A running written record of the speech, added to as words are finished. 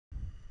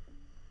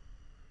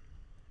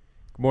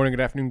morning,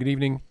 good afternoon, good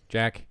evening.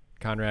 Jack,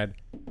 Conrad.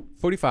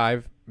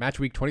 45, match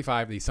week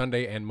 25, the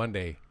Sunday and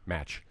Monday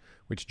match,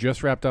 which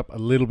just wrapped up a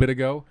little bit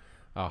ago.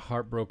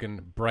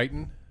 Heartbroken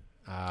Brighton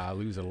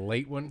lose a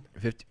late one.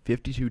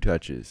 52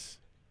 touches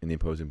in the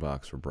opposing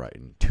box for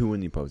Brighton. 2 in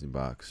the opposing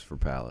box for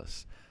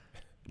Palace.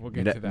 We'll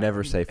get to that.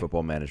 Never say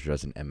Football Manager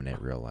doesn't emanate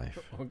real life.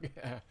 We'll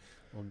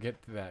get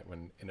to that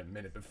one in a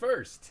minute. But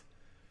first,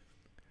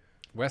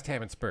 West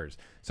Ham and Spurs.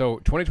 So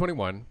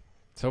 2021,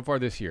 so far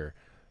this year,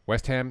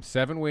 West Ham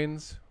 7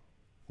 wins,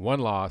 1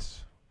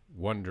 loss,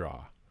 1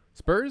 draw.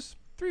 Spurs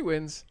 3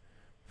 wins,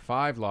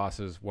 5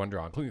 losses, 1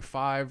 draw, including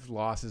 5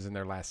 losses in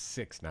their last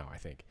 6 now, I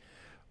think.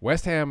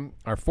 West Ham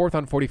are 4th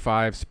on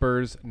 45,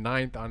 Spurs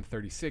 9th on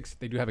 36.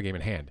 They do have a game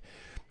in hand.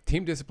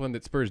 Team discipline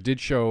that Spurs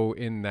did show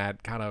in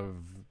that kind of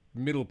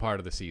middle part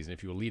of the season,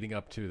 if you were leading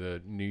up to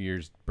the New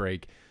Year's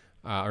break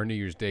or New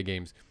Year's Day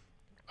games,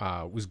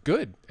 was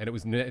good, and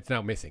it's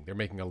now missing. They're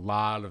making a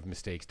lot of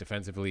mistakes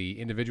defensively,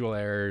 individual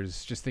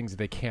errors, just things that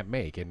they can't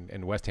make,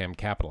 and West Ham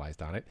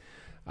capitalized on it.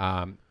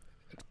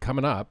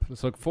 Coming up,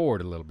 let's look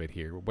forward a little bit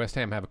here. West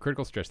Ham have a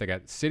critical stretch. They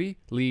got City,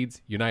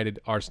 Leeds, United,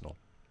 Arsenal.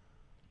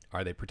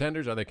 Are they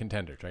pretenders? Are they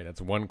contenders? Right,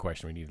 that's one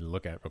question we need to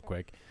look at real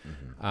quick.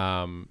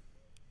 And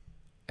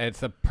it's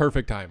the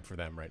perfect time for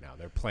them right now.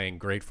 They're playing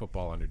great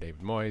football under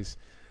David Moyes.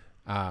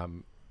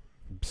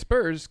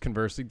 Spurs,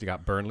 conversely, they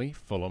got Burnley,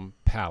 Fulham,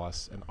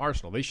 Palace, and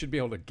Arsenal. They should be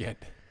able to get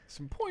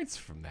some points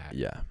from that.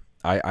 Yeah.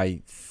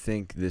 I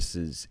think this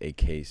is a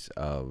case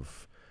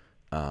of,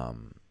 I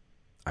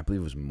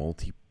believe it was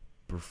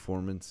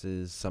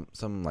multi-performances,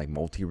 some like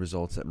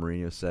multi-results that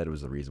Mourinho said. It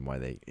was the reason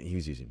why he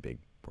was using big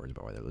words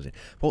about why they're losing.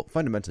 Well,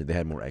 fundamentally, they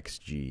had more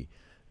XG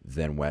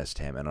than West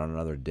Ham. And on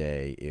another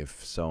day,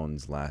 if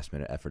Son's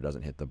last-minute effort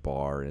doesn't hit the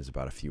bar and is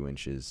about a few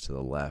inches to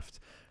the left,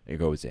 it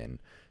goes in.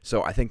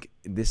 So I think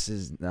this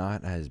is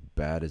not as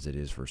bad as it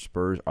is for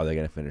Spurs. Are they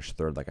going to finish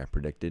 3rd like I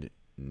predicted?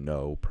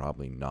 No,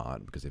 probably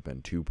not, because they've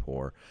been too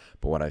poor.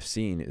 But what I've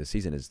seen this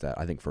season is that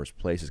I think first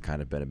place has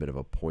kind of been a bit of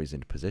a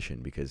poisoned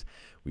position, because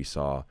we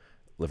saw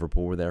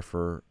Liverpool were there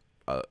for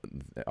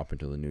up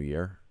until the new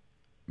year.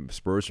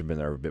 Spurs have been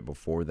there a bit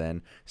before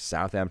then.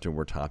 Southampton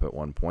were top at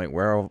one point.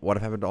 What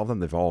have happened to all of them?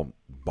 They've all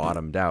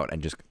bottomed out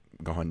and just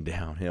gone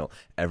downhill.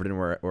 Everton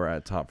were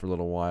at top for a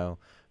little while.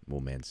 Will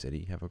Man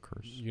City have a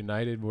curse?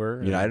 United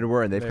were,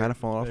 and they've kind of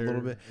fallen off a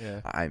little bit.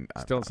 Yeah, I'm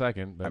still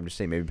second. But I'm just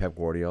saying, maybe Pep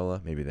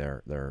Guardiola, maybe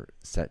they're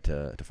set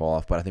to fall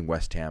off. But I think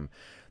West Ham,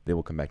 they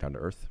will come back down to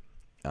earth.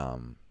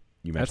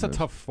 That's a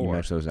tough 4. You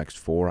mentioned those next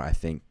 4. I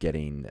think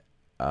getting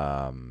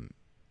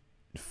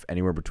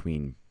anywhere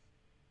between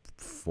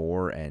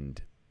 4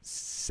 and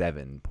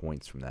 7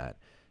 points from that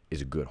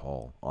is a good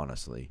haul,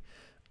 honestly,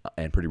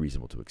 and pretty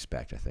reasonable to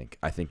expect. I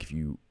think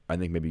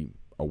maybe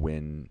a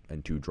win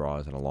and 2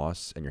 draws and a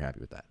loss, and you're happy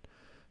with that.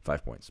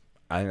 5 points.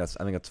 I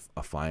think that's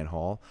a fine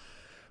haul.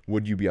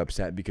 Would you be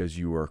upset because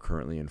you are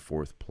currently in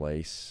 4th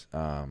place,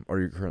 or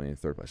you're currently in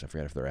 3rd place? I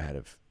forget if they're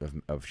ahead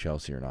of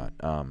Chelsea or not.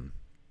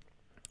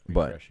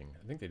 But refreshing.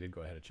 I think they did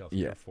go ahead of Chelsea.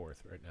 Yeah. They're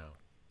 4th right now.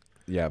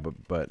 Yeah,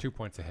 but 2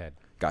 points ahead.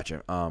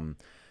 Gotcha.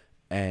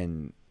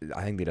 And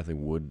I think they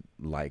definitely would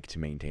like to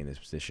maintain this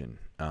position,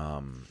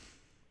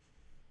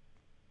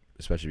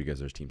 especially because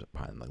there's teams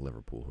behind like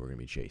Liverpool who are going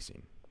to be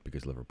chasing.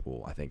 Because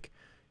Liverpool, I think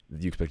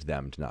you expect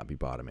them to not be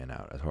bottoming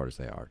out as hard as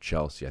they are.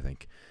 Chelsea, I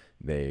think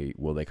they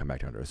come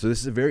back down to earth. So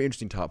this is a very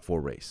interesting top 4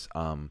 race.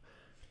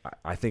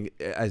 I think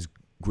as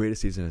great a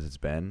season as it's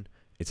been,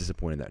 it's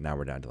disappointing that now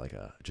we're down to like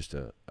just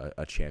a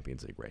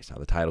Champions League race. Now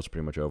the title's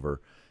pretty much over,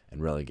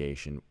 and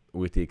relegation,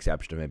 with the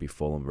exception of maybe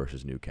Fulham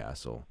versus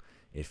Newcastle,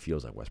 it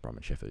feels like West Brom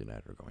and Sheffield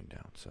United are going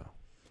down. So.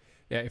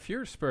 Yeah, if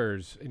you're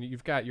Spurs and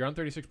you're on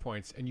 36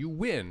 points and you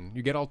win,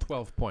 you get all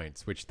 12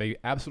 points, which they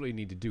absolutely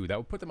need to do. That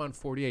would put them on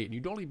 48, and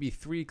you'd only be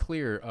 3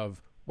 clear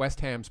of West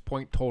Ham's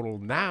point total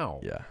now.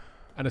 Yeah.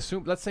 And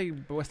let's say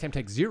West Ham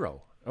takes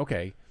 0.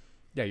 Okay.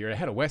 Yeah, you're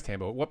ahead of West Ham,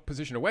 but what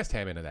position are West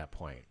Ham in at that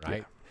point,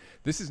 right? Yeah.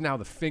 This is now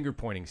the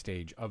finger-pointing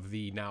stage of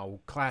the now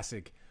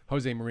classic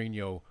Jose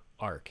Mourinho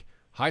arc.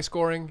 High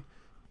scoring,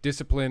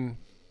 discipline,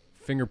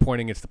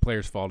 finger-pointing, it's the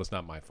player's fault, it's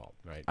not my fault,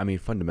 right? I mean,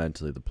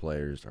 fundamentally, the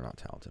players are not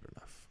talented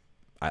enough.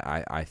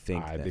 I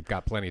think they've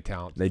got plenty of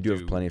talent. They do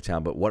have plenty of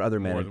talent, but what other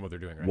more than what they're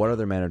doing right what now.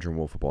 Other manager in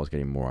world football is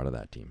getting more out of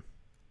that team?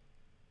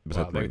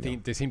 Well,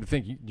 they seem to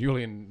think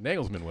Julian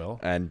Nagelsmann will.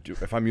 And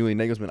if I'm Julian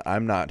Nagelsmann,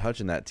 I'm not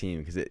touching that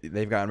team, because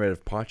they've gotten rid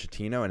of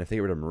Pochettino, and if they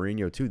get rid of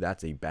Mourinho too,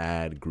 that's a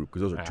bad group,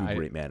 because those are two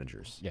great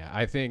managers. Yeah,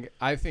 I think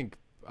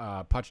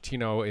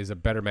Pochettino is a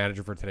better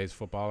manager for today's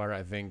footballer.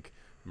 I think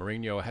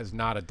Mourinho has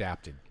not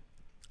adapted.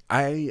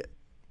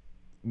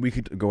 We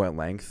could go at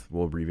length.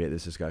 We'll abbreviate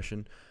this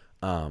discussion.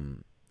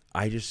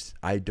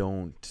 I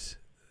don't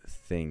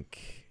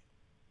think,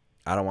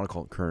 I don't want to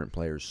call current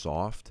players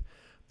soft,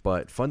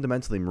 but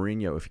fundamentally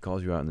Mourinho, if he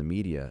calls you out in the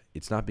media,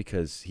 it's not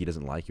because he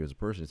doesn't like you as a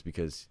person. It's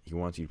because he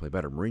wants you to play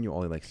better. Mourinho,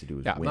 all he likes to do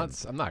is win.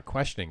 I'm not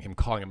questioning him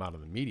calling him out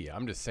in the media.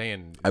 I'm just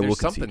saying there's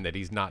something that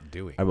he's not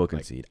doing. I will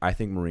concede. I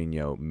think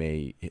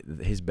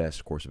Mourinho his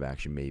best course of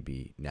action may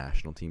be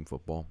national team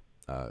football.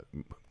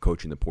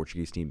 coaching the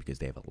Portuguese team because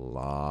they have a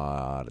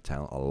lot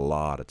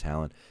of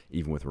talent,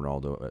 even with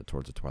Ronaldo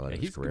towards the twilight of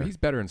his career. He's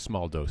better in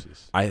small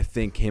doses. I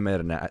think him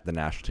at the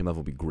national team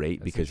level would be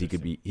great because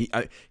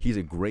he's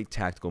a great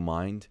tactical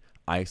mind.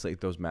 Isolate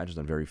those matches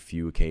on very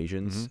few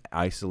occasions.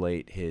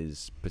 Isolate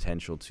his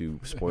potential to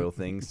spoil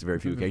things to very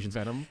few occasions.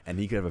 Venom. And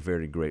he could have a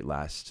very great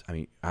last. I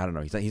mean, I don't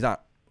know. He's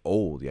not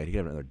old yet. He could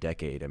have another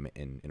decade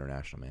in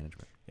international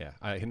management. Yeah,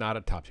 not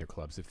at top tier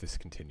clubs if this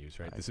continues.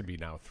 Right, this would be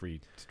now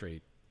 3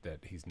 straight that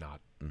he's not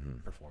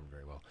performed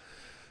very well.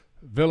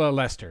 Villa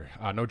Leicester.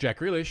 No Jack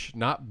Grealish.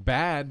 Not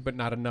bad, but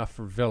not enough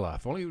for Villa.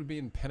 If only he would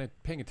be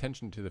paying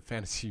attention to the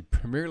Fantasy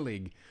Premier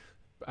League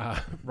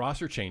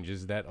roster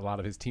changes that a lot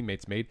of his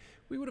teammates made,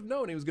 we would have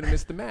known he was going to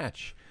miss the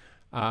match.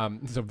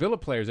 So Villa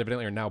players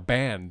evidently are now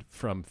banned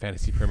from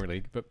Fantasy Premier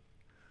League,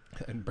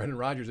 and Brendan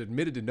Rodgers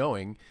admitted to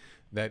knowing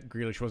that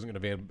Grealish wasn't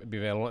going to be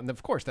available. And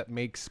of course, that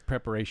makes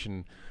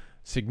preparation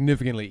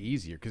significantly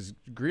easier because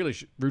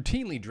Grealish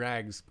routinely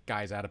drags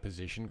guys out of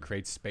position,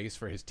 creates space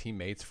for his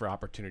teammates for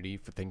opportunity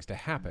for things to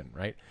happen,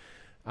 right?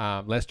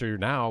 Leicester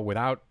now,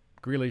 without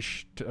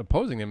Grealish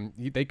opposing them,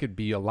 they could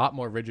be a lot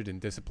more rigid and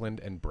disciplined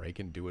and break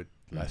and do what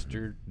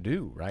Leicester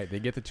do, right? They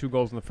get the 2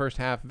 goals in the first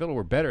half. Villa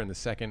were better in the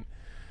second,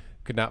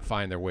 could not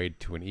find their way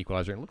to an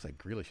equalizer. And it looks like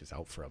Grealish is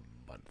out for a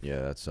month.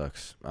 Yeah, that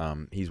sucks.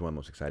 He's one of the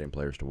most exciting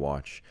players to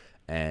watch,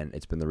 and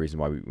it's been the reason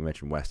why we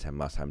mentioned West Ham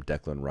last time.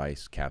 Declan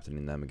Rice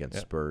captaining them against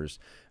Spurs,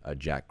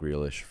 Jack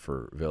Grealish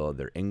for Villa.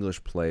 They're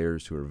English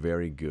players who are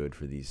very good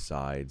for these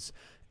sides,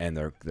 and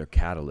they're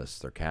catalysts,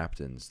 they're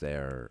captains,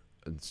 they're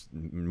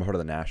part of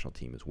the national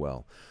team as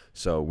well.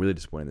 So really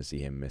disappointing to see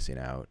him missing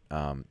out.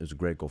 It was a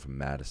great goal from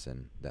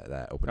Maddison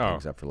that opened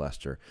things up for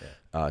Leicester.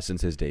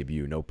 Since his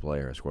debut, no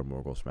player has scored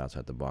more goals from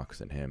outside the box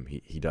than him.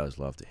 He does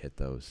love to hit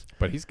those.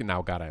 But he's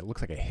now got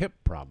looks like a hip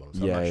problem,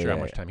 so I'm not sure how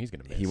much time he's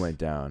going to miss. He went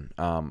down.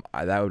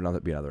 That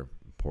would be another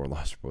poor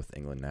loss for both the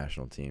England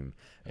national team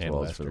as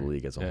well as for the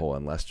league as a whole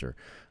and Leicester.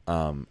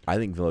 I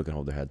think Villa can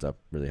hold their heads up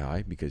really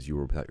high because you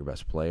were without your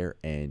best player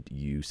and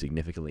you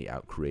significantly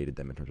outcreated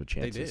them in terms of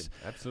chances. They did,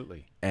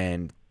 absolutely.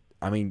 And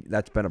I mean,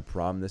 that's been a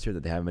problem this year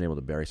that they haven't been able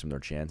to bury some of their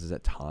chances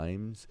at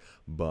times,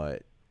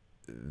 but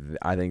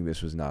I think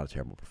this was not a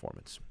terrible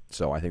performance.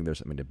 So I think there's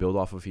something to build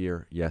off of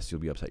here. Yes,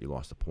 you'll be upset you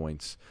lost the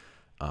points,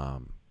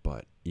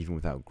 but even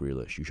without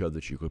Grealish, you showed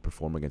that you could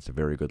perform against a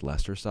very good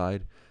Leicester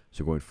side.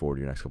 So going forward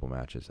to your next couple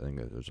matches, I think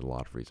that there's a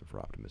lot of reason for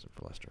optimism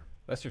for Leicester.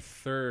 Leicester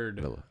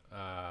third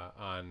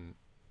on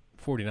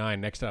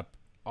 49. Next up,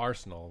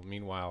 Arsenal.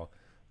 Meanwhile,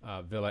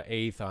 Villa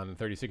 8th on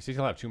 36. They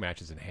still have 2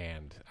 matches in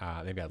hand.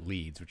 They've got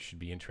Leeds, which should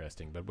be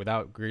interesting. But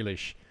without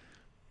Grealish,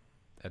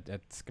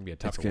 that's going to be a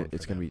tougher one.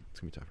 It's going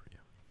to be tougher, yeah.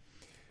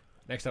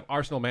 Next up,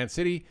 Arsenal, Man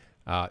City.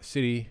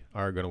 City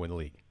are going to win the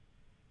league.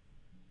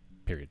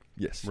 Period.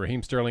 Yes.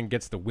 Raheem Sterling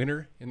gets the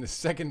winner in the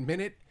 2nd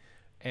minute,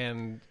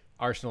 and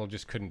Arsenal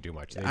just couldn't do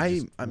much. They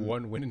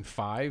one win in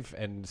 5,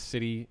 and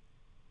City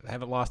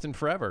haven't lost in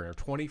forever. They're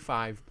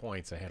 25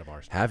 points ahead of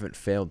Arsenal. Haven't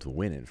failed to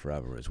win in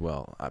forever as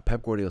well.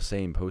 Pep Guardiola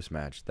saying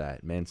post-match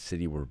that Man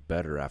City were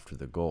better after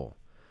the goal.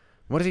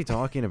 What is he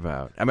talking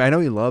about? I mean, I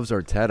know he loves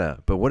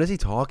Arteta, but what is he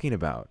talking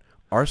about?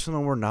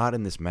 Arsenal were not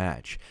in this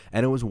match.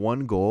 And it was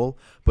 1 goal,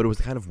 but it was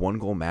kind of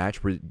 1-goal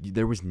match where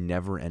there was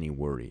never any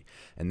worry.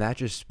 And that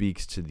just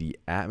speaks to the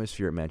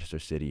atmosphere at Manchester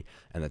City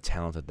and the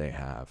talent that they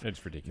have.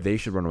 It's ridiculous. They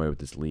should run away with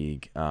this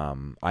league.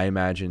 I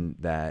imagine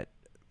that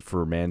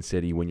for Man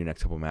City, win your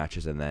next couple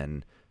matches and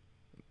then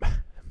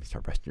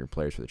start resting your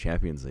players for the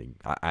Champions League.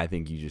 I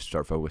think you just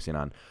start focusing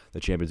on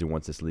the Champions League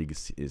once this league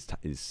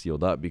is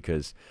sealed up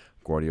because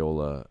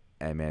Guardiola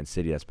and Man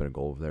City, that's been a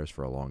goal of theirs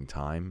for a long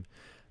time.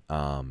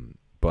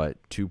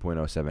 But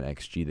 2.07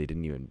 XG, they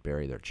didn't even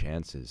bury their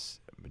chances.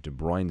 De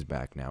Bruyne's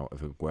back now. If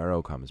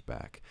Aguero comes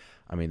back,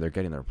 I mean, they're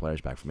getting their players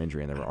back from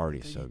injury, and they were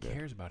already so good. Who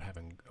cares about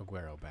having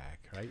Aguero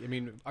back, right? I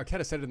mean,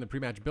 Arteta said it in the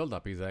pre-match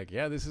build-up. He's like,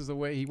 yeah, this is the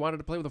way he wanted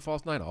to play with a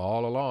false 9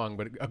 all along,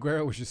 but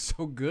Aguero was just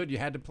so good, you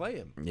had to play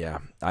him. Yeah,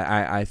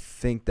 I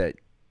think that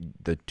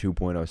the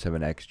 2.07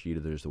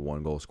 XG, there's the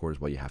 1 goal scored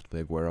is why you have to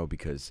play Aguero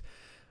because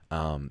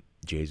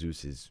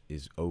Jesus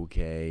is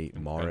okay.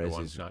 Mahrez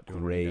is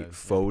great.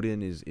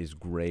 Foden is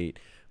great.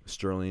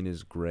 Sterling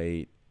is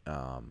great.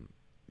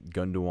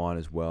 Gundogan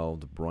as well.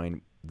 De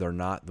Bruyne. They're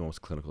not the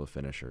most clinical of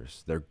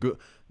finishers. They're good.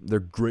 They're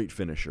great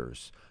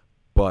finishers,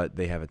 but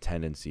they have a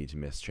tendency to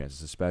miss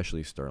chances.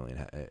 Especially Sterling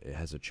it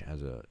has a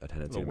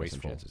tendency to miss some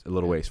chances. A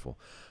little wasteful.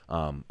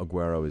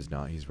 Aguero is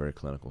not. He's a very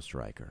clinical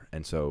striker,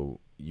 and so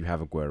you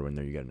have Aguero in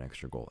there, you get an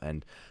extra goal,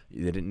 and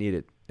they didn't need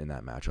it in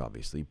that match,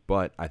 obviously.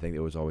 But I think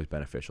it was always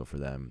beneficial for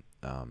them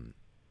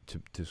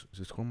to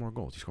score more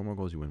goals. You score more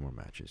goals, you win more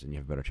matches, and you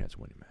have a better chance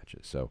of winning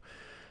matches. So.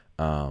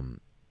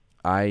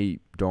 I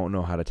don't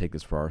know how to take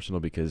this for Arsenal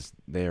because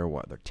they're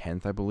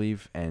 10th, I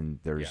believe, and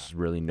there's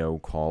really no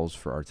calls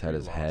for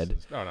Arteta's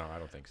head. No, I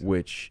don't think so.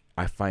 Which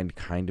I find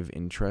kind of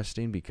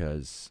interesting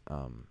because,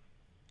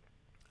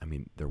 I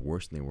mean, they're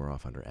worse than they were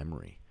off under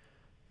Emery.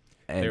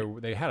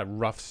 They had a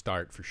rough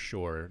start for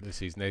sure this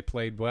season. They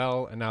played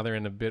well, and now they're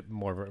in a bit of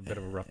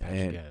a rough patch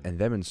again. And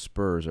them and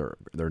Spurs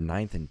they're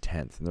 9th and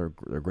 10th, and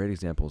they're great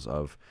examples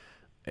of,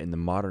 in the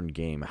modern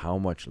game, how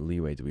much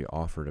leeway do we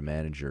offer to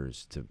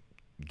managers to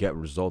get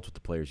results with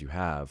the players you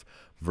have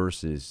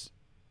versus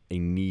a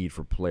need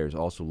for players.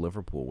 Also,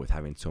 Liverpool, with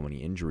having so many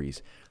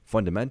injuries,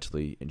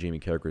 fundamentally, in Jamie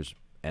Carragher's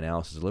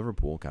analysis of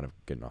Liverpool, kind of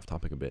getting off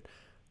topic a bit,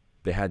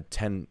 they had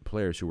 10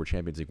 players who were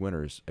Champions League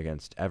winners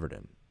against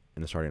Everton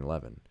in the starting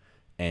 11,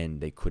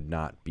 and they could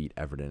not beat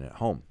Everton at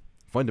home.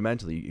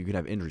 Fundamentally, you can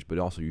have injuries, but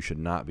also you should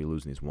not be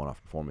losing these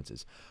one-off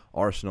performances.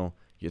 Arsenal,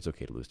 it's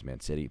okay to lose to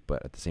Man City,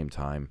 but at the same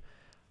time,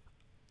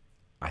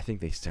 I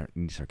think they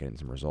need to start getting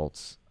some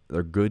results.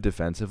 They're good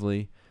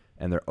defensively,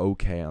 and they're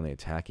okay on the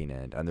attacking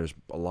end, and there's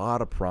a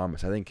lot of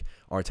promise. I think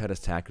Arteta's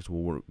tactics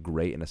will work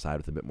great in a side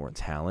with a bit more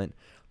talent,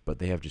 but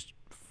they have just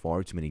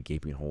far too many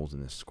gaping holes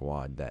in this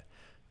squad that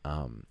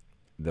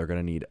they're going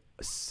to need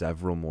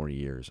several more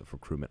years of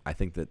recruitment. I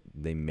think that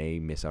they may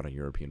miss out on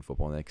European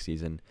football next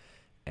season,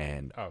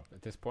 and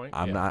at this point,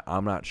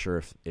 I'm not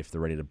sure if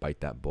they're ready to bite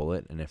that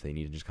bullet and if they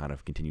need to just kind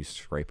of continue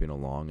scraping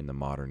along in the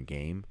modern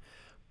game.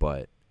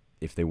 But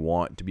if they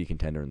want to be a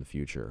contender in the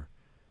future,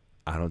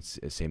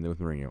 same thing with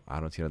Mourinho.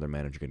 I don't see another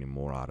manager getting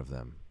more out of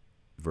them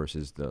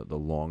versus the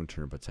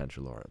long-term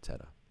potential of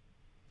Arteta.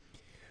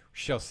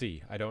 Shall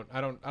see. I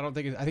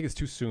think it's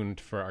too soon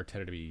for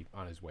Arteta to be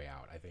on his way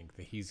out. I think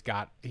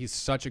that he's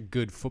such a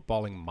good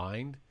footballing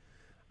mind.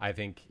 I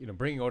think,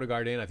 bringing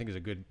Odegaard in, I think, is a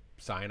good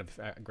sign of,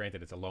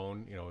 granted it's a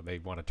loan, they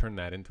want to turn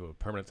that into a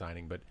permanent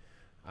signing, but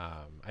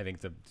I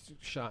think the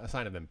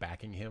sign of them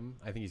backing him.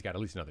 I think he's got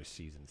at least another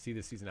season. See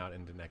this season out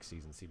into next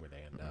season, see where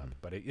they end up.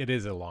 But it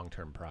is a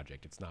long-term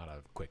project. It's not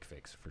a quick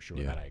fix for sure.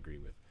 That I agree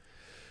with.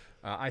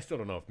 I still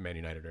don't know if Man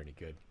United are any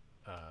good.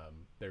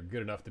 They're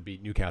good enough to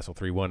beat Newcastle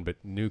 3-1, but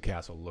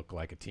Newcastle look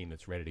like a team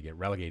that's ready to get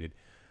relegated.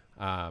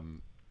 I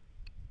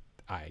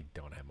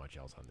don't have much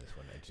else on this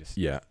one.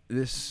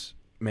 This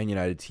Man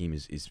United team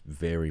is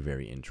very,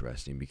 very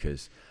interesting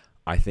because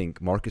I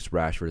think Marcus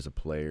Rashford is a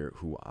player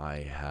who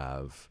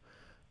I've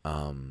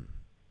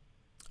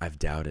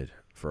doubted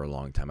for a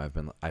long time.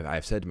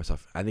 I've said to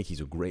myself, I think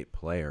he's a great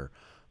player,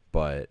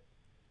 but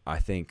I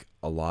think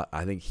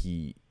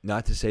he,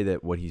 not to say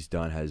that what he's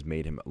done has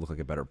made him look like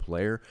a better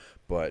player,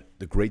 but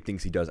the great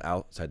things he does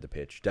outside the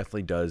pitch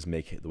definitely does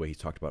make the way he's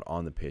talked about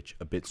on the pitch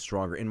a bit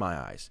stronger in my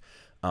eyes.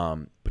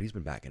 But he's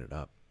been backing it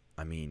up.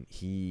 I mean,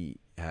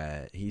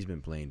 he's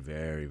been playing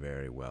very,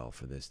 very well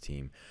for this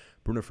team.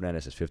 Bruno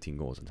Fernandes has 15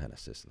 goals and 10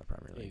 assists in the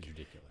Premier League. He's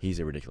ridiculous. He's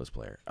a ridiculous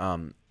player.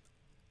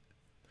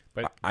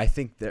 But I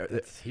think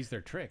he's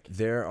their trick.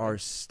 There are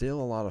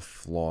still a lot of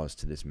flaws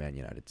to this Man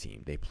United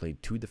team. They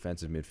played 2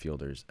 defensive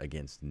midfielders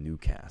against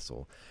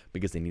Newcastle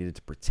because they needed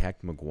to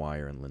protect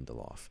Maguire and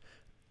Lindelof.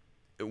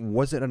 It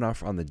wasn't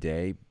enough on the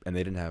day, and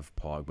they didn't have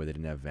Pogba, they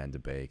didn't have Van de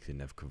Beek, they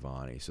didn't have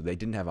Cavani, so they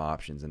didn't have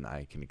options, and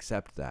I can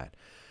accept that.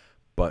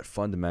 But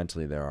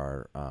fundamentally, there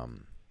are.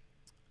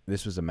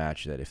 This was a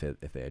match that if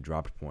they had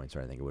dropped points,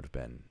 I think it would have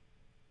been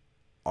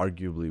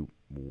arguably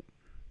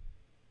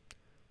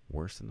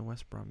worse than the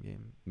West Brom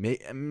game.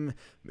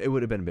 It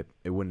would have been a bit.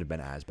 It wouldn't have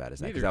been as bad as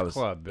that because that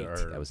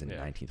was a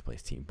 19th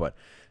place team. But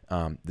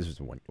this was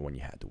the one you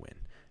had to win.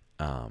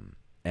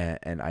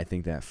 And I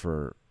think that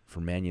for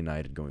Man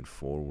United going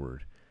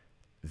forward,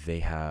 they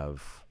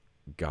have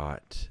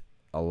got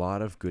a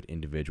lot of good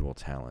individual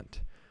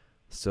talent.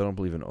 Still don't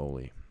believe in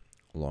Ole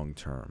long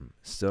term.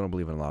 Still don't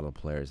believe in a lot of the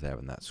players they have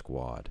in that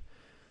squad.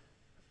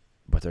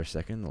 But they're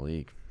second in the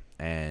league.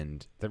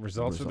 And the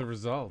results are the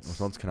results.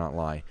 Results cannot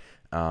lie.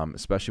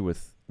 Especially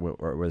with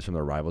where some of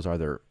their rivals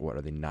are.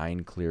 Are they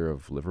 9 clear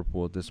of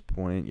Liverpool at this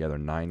point? Yeah, they're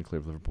 9 clear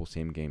of Liverpool,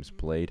 same games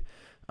played.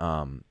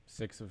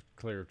 6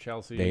 clear of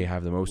Chelsea. They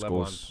have the most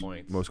goals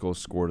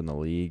scored in the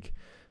league.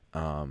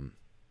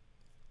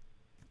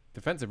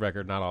 Defensive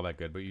record, not all that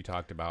good, but you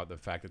talked about the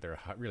fact that they're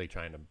really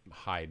trying to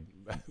hide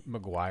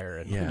Maguire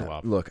and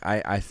Lindelof. Look,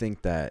 I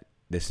think that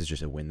this is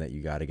just a win that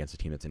you got against a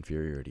team that's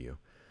inferior to you.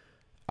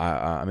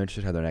 I'm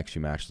interested how their next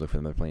few matches look for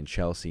them. They're playing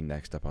Chelsea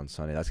next up on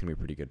Sunday. That's going to be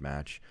a pretty good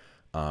match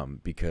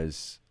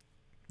because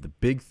the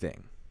big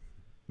thing,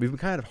 we've been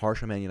kind of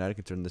harsh on Man United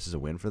considering this is a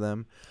win for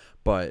them,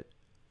 but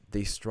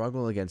they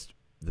struggle against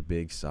the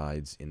big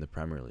sides in the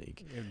Premier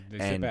League. They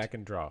sit back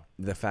and draw.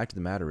 The fact of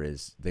the matter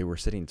is they were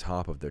sitting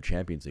top of their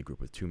Champions League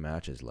group with 2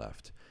 matches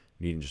left,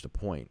 needing just a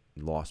point,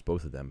 lost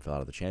both of them, fell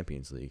out of the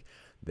Champions League.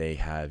 They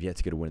have yet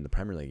to get a win in the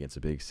Premier League against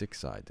a big 6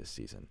 side this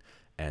season,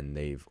 and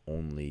they've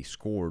only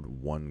scored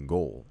 1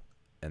 goal,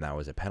 and that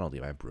was a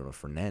penalty by Bruno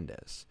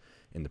Fernandes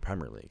in the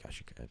Premier League,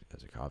 actually,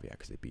 as a caveat,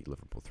 because they beat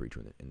Liverpool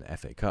 3-2 in the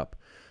FA Cup.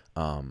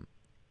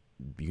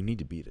 You need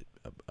to beat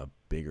a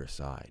bigger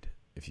side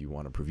if you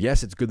want to prove.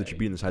 Yes, it's good that you're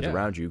beating the sides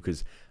around you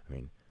because, I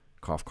mean,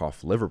 cough,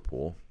 cough,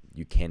 Liverpool,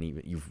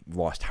 you've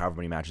lost however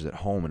many matches at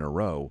home in a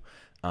row.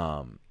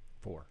 4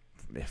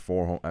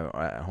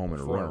 at home in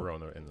a row. 4 in a row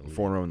in the league.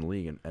 4 in a row in the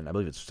league, and I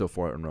believe it's still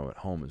 4 in a row at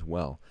home as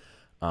well.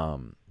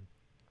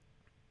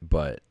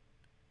 But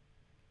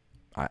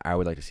I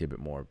would like to see a bit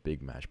more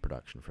big match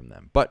production from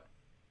them. But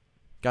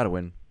Got to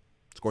win.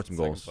 Scored some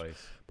Second goals.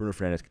 place. Bruno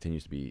Fernandes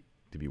continues to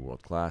be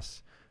world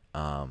class,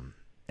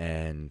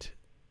 and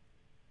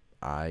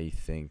I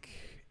think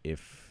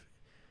if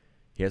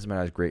he hasn't been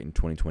as great in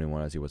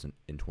 2021 as he was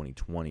in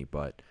 2020,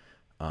 but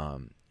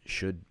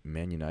should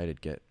Man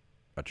United get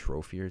a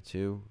trophy or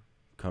two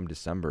come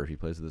December if he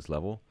plays at this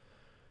level,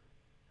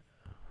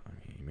 I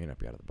mean, he may not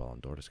be out of the Ballon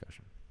d'Or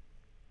discussion.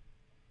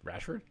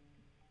 Rashford?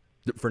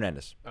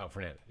 Fernandes. Oh,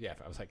 Fernandes. Yeah,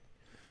 I was like,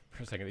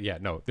 for a second. Yeah,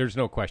 no, there's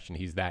no question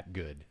he's that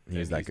good.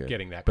 He's that good.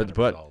 Getting that But- kind of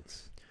but-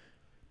 results.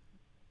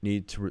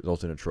 Need to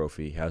result in a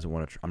trophy. He hasn't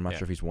won I'm not Yeah.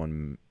 sure if he's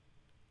won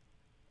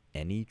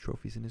any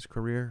trophies in his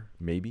career.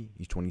 Maybe.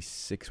 He's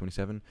 26,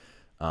 27.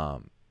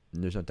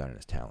 There's no doubt in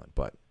his talent,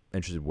 but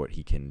interested in what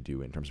he can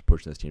do in terms of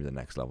pushing this team to the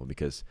next level,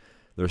 because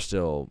there's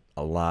still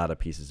a lot of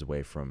pieces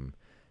away from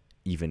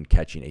even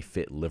catching a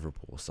fit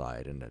Liverpool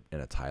side in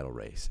a title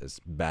race. As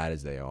bad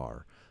as they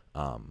are,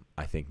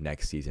 I think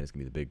next season is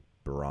going to be the big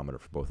barometer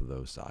for both of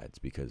those sides,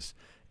 because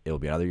it'll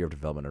be another year of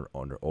development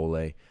under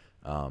Ole.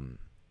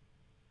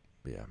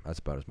 But yeah, that's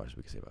about as much as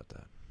we can say about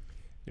that.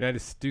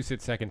 United do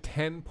sit second,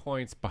 10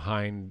 points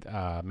behind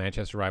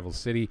Manchester rival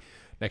City.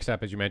 Next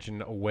up, as you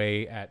mentioned,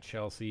 away at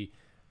Chelsea.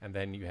 And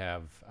then you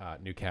have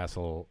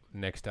Newcastle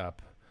next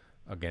up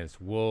against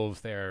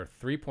Wolves. They're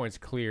 3 points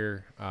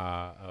clear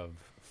of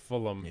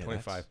Fulham, Yeah,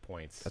 25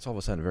 points. That's all of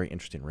a sudden a very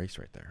interesting race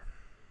right there.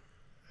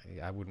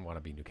 I wouldn't want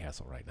to be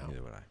Newcastle right now.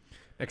 Neither would I.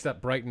 Next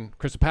up, Brighton.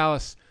 Crystal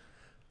Palace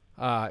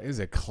is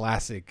a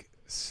classic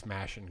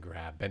smash and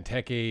grab.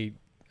 Benteke,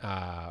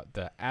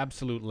 the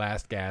absolute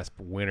last gasp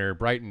winner.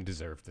 Brighton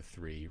deserved the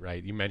 3,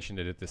 right? You mentioned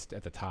it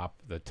at the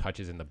top. The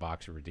touches in the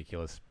box are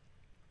ridiculous.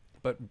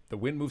 But the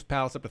win moves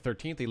Palace up to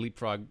 13th. They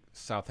leapfrog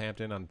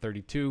Southampton on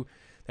 32.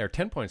 They're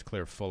 10 points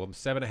clear of Fulham,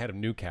 7 ahead of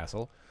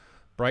Newcastle.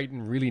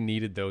 Brighton really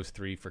needed those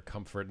 3 for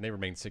comfort, and they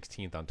remain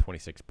 16th on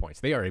 26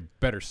 points. They are a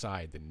better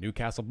side than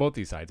Newcastle. Both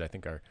these sides, I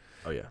think, are.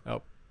 Oh, yeah.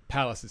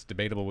 Palace is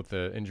debatable with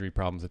the injury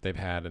problems that they've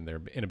had and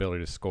their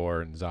inability to score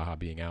and Zaha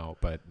being out.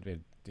 But,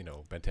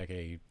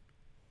 Benteke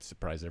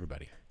surprised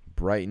everybody.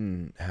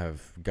 Brighton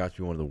have got to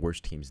be one of the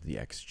worst teams in the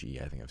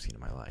XG I think I've seen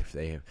in my life.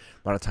 They have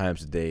a lot of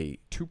times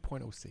 2.06.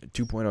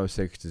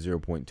 2.06 to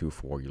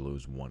 0.24, you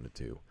lose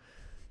 1-2.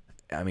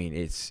 I mean,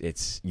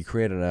 it's you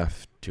create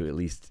enough to at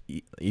least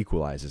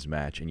equalize this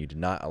match, and you did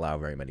not allow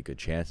very many good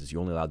chances. You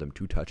only allowed them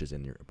 2 touches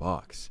in your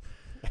box,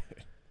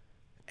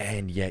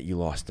 and yet you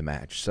lost the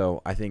match.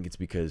 So I think it's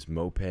because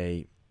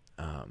Mopé,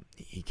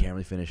 he can't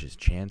really finish his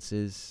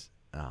chances,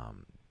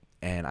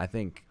 and I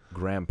think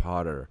Graham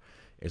Potter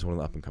is one of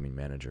the up-and-coming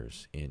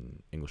managers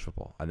in English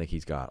football. I think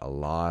he's got a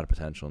lot of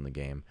potential in the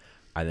game.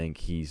 I think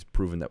he's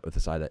proven that with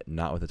a side that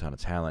not with a ton of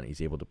talent,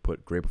 he's able to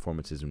put great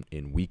performances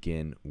in,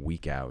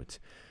 week out.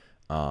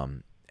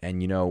 And,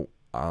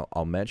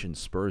 I'll mention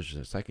Spurs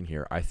just a second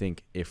here. I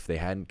think if they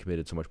hadn't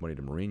committed so much money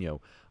to Mourinho,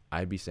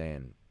 I'd be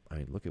saying,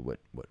 look at what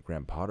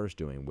Graham Potter's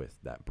doing with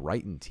that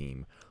Brighton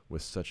team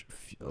with such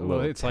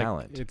little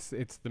talent. It's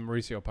the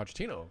Mauricio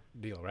Pochettino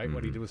deal, right? Mm-hmm.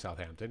 What he did with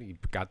Southampton, he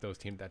got that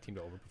team to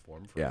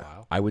overperform for a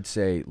while. I would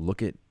say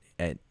look at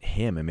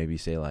him and maybe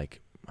say,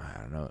 like,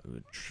 I don't know,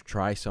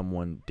 try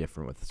someone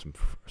different with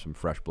some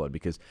fresh blood,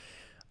 because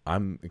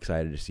I'm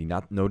excited to see,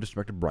 no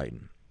disrespect to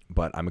Brighton,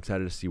 but I'm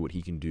excited to see what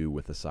he can do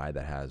with a side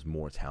that has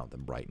more talent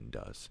than Brighton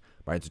does.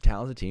 Brighton's a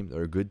talented team.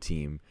 They're a good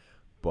team,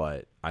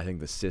 but I think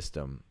the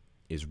system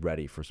is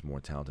ready for some more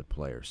talented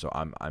players. So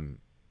I'm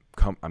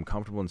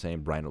comfortable in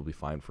saying Brighton will be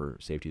fine for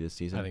safety this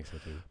season. I think so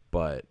too.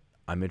 But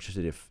I'm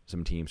interested if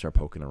some teams start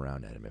poking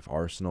around at him. If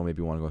Arsenal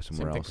maybe want to go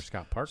somewhere Same thing else. for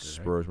Scott Parker.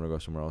 Spurs want to go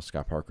somewhere else.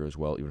 Scott Parker as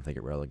well, even if they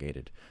get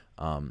relegated.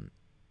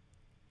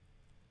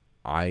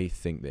 I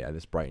think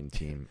this Brighton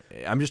team.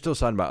 I'm just still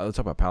stunned about. Let's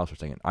talk about Palace for a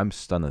second. I'm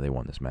stunned that they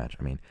won this match.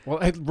 I mean,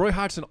 Roy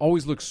Hodgson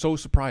always looks so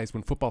surprised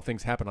when football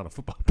things happen on a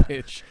football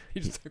pitch.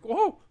 He's just like,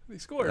 "Whoa, they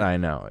scored!" I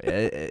know.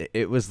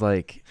 It was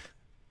like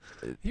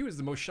he was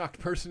the most shocked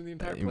person in the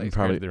entire place.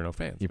 Probably there were no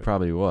fans. He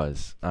probably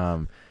was.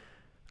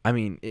 I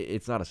mean,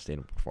 it's not a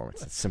sustainable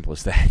performance. It's simple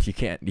as that. You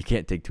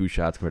can't take 2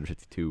 shots compared to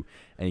 52,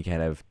 and you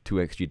can't have 2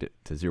 xG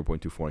to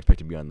 0.24 and expect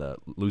to be on the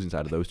losing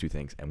side of those 2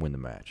 things and win the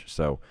match.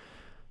 So,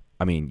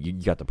 I mean, you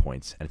got the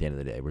points. At the end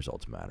of the day,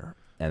 results matter,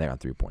 and they got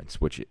 3 points,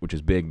 which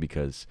is big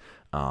because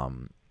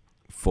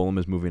Fulham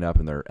is moving up,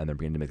 and they're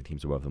beginning to make the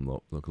teams above them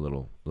look a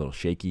little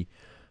shaky.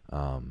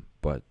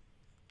 But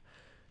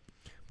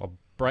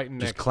Brighton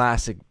just next,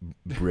 classic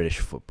British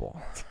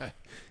football.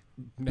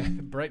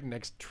 Brighton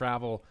next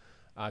travel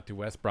to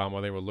West Brom,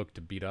 where they will look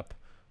to beat up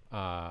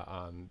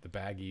on the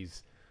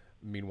Baggies.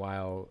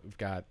 Meanwhile, we've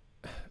got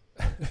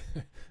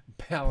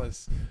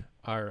Palace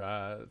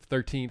are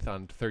 13th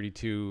on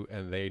 32,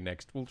 and they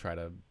next will try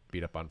to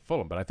beat up on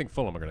Fulham. But I think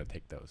Fulham are going to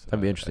take those.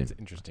 That'd be interesting. That's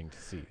interesting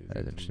to see.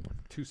 That's interesting.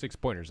 2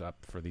 6-pointers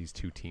up for these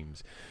 2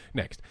 teams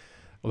next.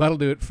 Well, that'll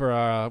do it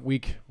for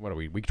week. What are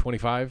we? Week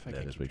 25.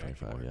 That is week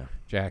 25. Yeah.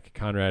 Jack,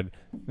 Conrad,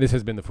 this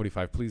has been the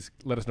 45. Please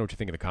let us know what you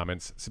think in the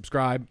comments.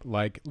 Subscribe,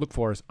 look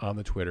for us on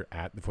the Twitter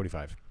at the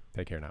 45.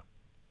 Take care now.